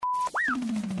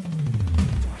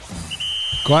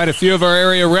Quite a few of our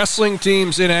area wrestling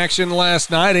teams in action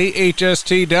last night.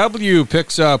 AHSTW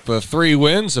picks up 3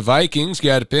 wins. The Vikings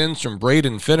got pins from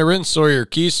Braden Finneran, Sawyer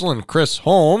Kiesel, and Chris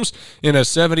Holmes in a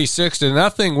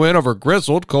 76-0 win over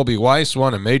Grizzled. Colby Weiss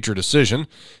won a major decision.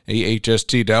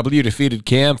 AHSTW defeated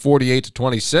Cam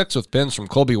 48-26 with pins from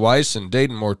Colby Weiss and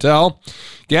Dayton Mortel.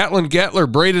 Gatlin Gettler,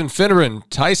 Braden Finneran,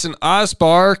 Tyson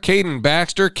Osbar, Caden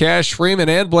Baxter, Cash Freeman,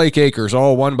 and Blake Akers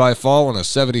all won by fall in a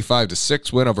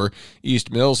 75-6 win over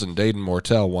East Mills, and Dayton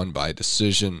Mortel won by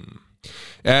decision.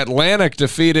 Atlantic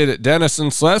defeated Denison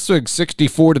Schleswig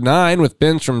 64-9 with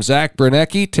pins from Zach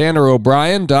Bernecki, Tanner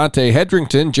O'Brien, Dante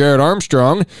Hedrington, Jared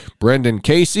Armstrong, Brendan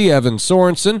Casey, Evan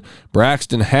Sorensen,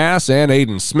 Braxton Haas, and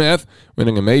Aiden Smith.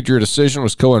 Winning a major decision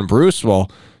was Cohen Bruce,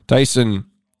 while Tyson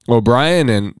O'Brien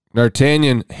and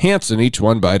Nartanian Hansen each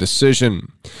won by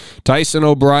decision. Tyson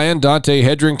O'Brien, Dante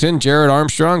Hedrington, Jared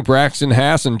Armstrong, Braxton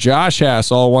Haas, and Josh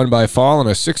Haas all won by fall in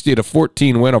a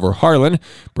 60-14 win over Harlan.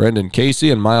 Brendan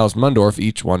Casey and Miles Mundorf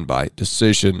each won by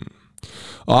decision.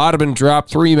 Audubon dropped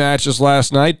 3 matches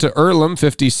last night to Earlham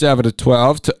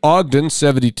 57-12, to Ogden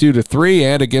 72-3,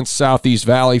 and against Southeast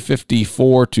Valley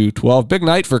 54-12. Big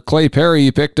night for Clay Perry.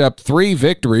 He picked up 3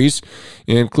 victories,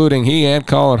 including he and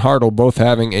Colin Hartle both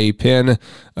having a pin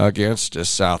against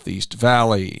Southeast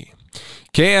Valley.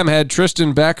 Cam had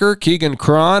Tristan Becker, Keegan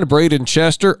Cron, Braden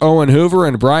Chester, Owen Hoover,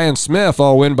 and Brian Smith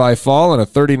all win by fall in a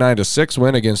 39-6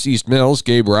 win against East Mills.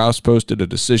 Gabe Rouse posted a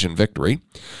decision victory.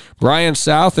 Brian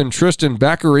South and Tristan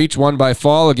Becker each won by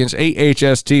fall against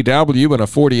AHSTW in a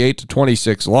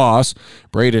 48-26 loss.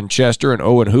 Braden Chester and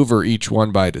Owen Hoover each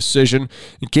won by decision.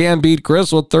 And Cam beat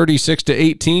Grizzled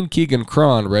 36-18. Keegan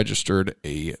Cron registered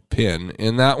a pin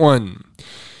in that one.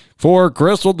 For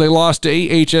Grizzled, they lost to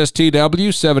AHSTW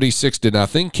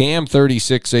 76-0, Cam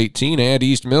 36-18, and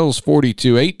East Mills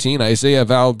 42-18. Isaiah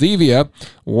Valdivia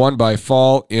won by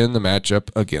fall in the matchup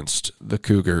against the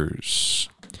Cougars.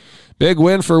 Big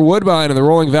win for Woodbine in the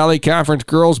Rolling Valley Conference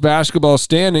girls basketball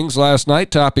standings last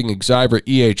night, topping Exibra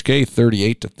EHK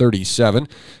 38-37.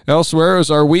 Elsewhere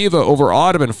is Arweva over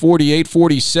Audubon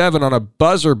 48-47 on a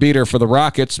buzzer beater for the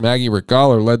Rockets. Maggie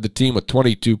Regaller led the team with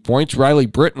 22 points. Riley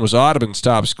Britton was Audubon's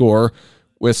top scorer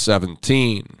with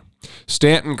 17.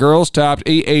 Stanton girls topped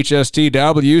AHSTW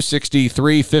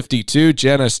 63-52.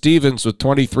 Jenna Stevens with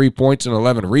 23 points and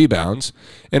 11 rebounds.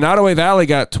 And Ottaway Valley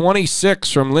got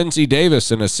 26 from Lindsay Davis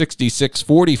in a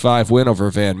 66-45 win over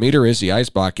Van Meter. Izzy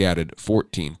Eisbach added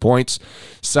 14 points.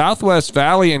 Southwest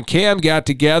Valley and Cam got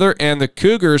together, and the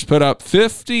Cougars put up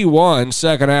 51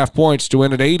 second-half points to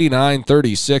win at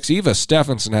 89-36. Eva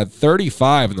Stephenson had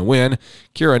 35 in the win.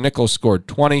 Kira Nichols scored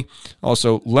 20.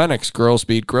 Also, Lennox girls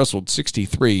beat Grizzled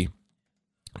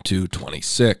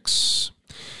 63-26.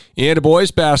 In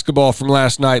boys basketball from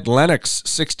last night, Lennox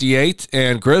 68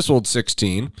 and Grizzled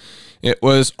 16. It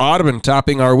was Audubon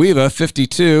topping Arweva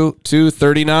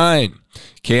 52-39.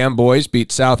 Cam boys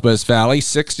beat Southwest Valley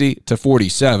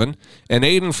 60-47, and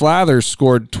Aiden Flathers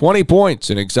scored 20 points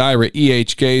in Exira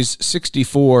EHK's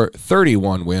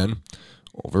 64-31 win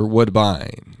over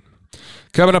Woodbine.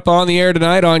 Coming up on the air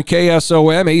tonight on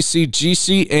KSOM,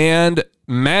 ACGC and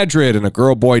Madrid in a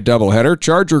girl-boy doubleheader.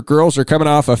 Charger girls are coming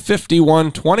off a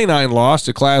 51-29 loss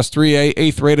to Class 3A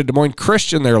 8th-rated Des Moines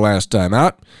Christian their last time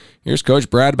out. Here's Coach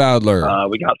Brad Bowdler.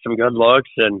 We got some good looks,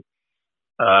 and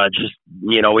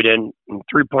we didn't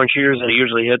 – three-point shooters that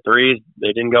usually hit threes,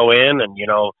 they didn't go in. And,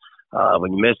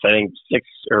 when you miss, I think,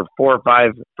 4 or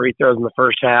 5 free throws in the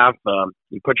first half,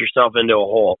 you put yourself into a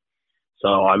hole.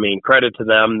 So, credit to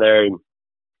them. They're a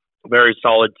very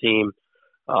solid team.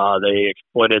 They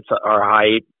exploited our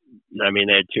height. They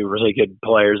had 2 really good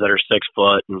players that are 6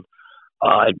 foot and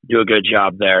do a good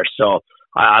job there. So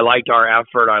I liked our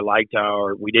effort. I liked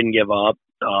we didn't give up.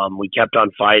 We kept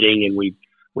on fighting, and we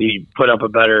put up a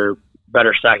better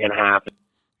second half.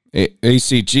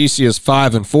 ACGC is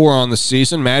 5-4 on the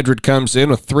season. Madrid comes in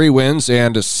with 3 wins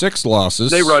and 6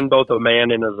 losses. They run both a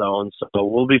man and a zone, so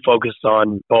we'll be focused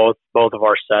on both of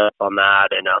our sets on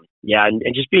that. And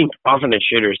and just being confident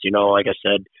shooters. Like I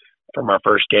said, from our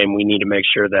first game, we need to make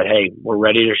sure that, hey, we're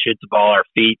ready to shoot the ball. Our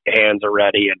feet, hands are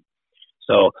ready, and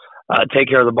so take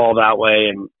care of the ball that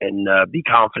way, and be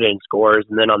confident in scores.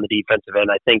 And then on the defensive end,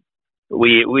 I think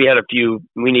we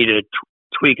needed to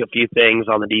tweak a few things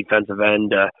on the defensive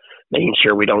end, making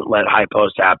sure we don't let high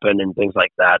posts happen and things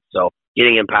like that. So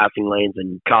getting in passing lanes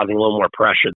and causing a little more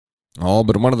pressure. All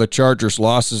but one of the Chargers'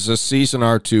 losses this season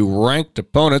are to ranked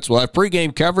opponents. We'll have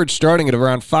pregame coverage starting at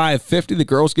around 5:50, the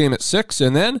girls' game at 6,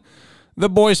 and then the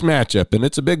boys matchup, and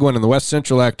it's a big one in the West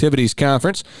Central Activities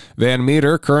Conference. Van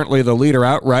Meter currently the leader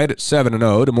outright at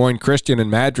 7-0. Des Moines Christian and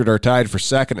Madrid are tied for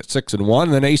second at 6-1,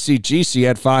 and then ACGC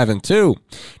at 5-2.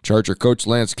 Charger coach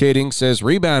Lance Kading says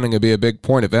rebounding will be a big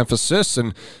point of emphasis,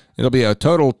 and it'll be a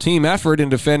total team effort in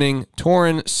defending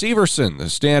Torrin Severson, the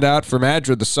standout for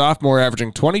Madrid, the sophomore,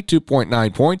 averaging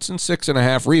 22.9 points and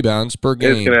 6.5 rebounds per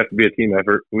game. It's going to have to be a team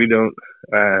effort. We don't,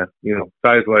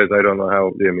 size-wise, I don't know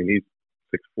how. I mean, he's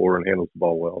 6'4" and handles the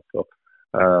ball well. So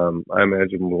I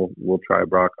imagine we'll try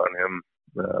Brock on him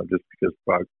just because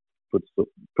Brock puts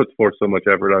forth so much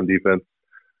effort on defense.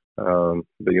 But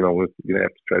we're going to have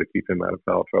to try to keep him out of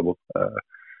foul trouble.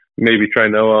 Maybe try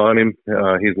Noah on him.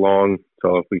 He's long,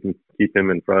 so if we can keep him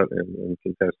in front and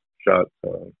contest shots,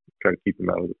 try to keep him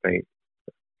out of the paint.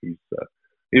 He's a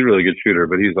really good shooter,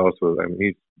 but he's also,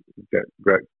 he's got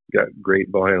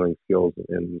great ball handling skills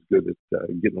and he's good at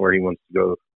getting where he wants to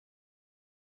go.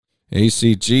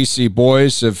 ACGC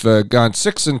boys have gone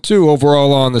 6-2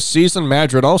 overall on the season.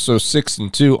 Madrid also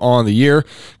 6-2 on the year.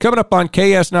 Coming up on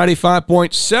KS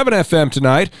 95.7 FM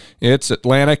tonight, it's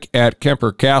Atlantic at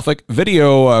Kemper Catholic.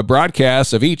 Video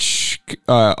broadcasts of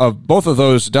of both of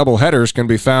those doubleheaders can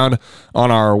be found on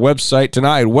our website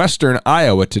tonight,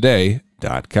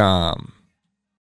 westerniowatoday.com.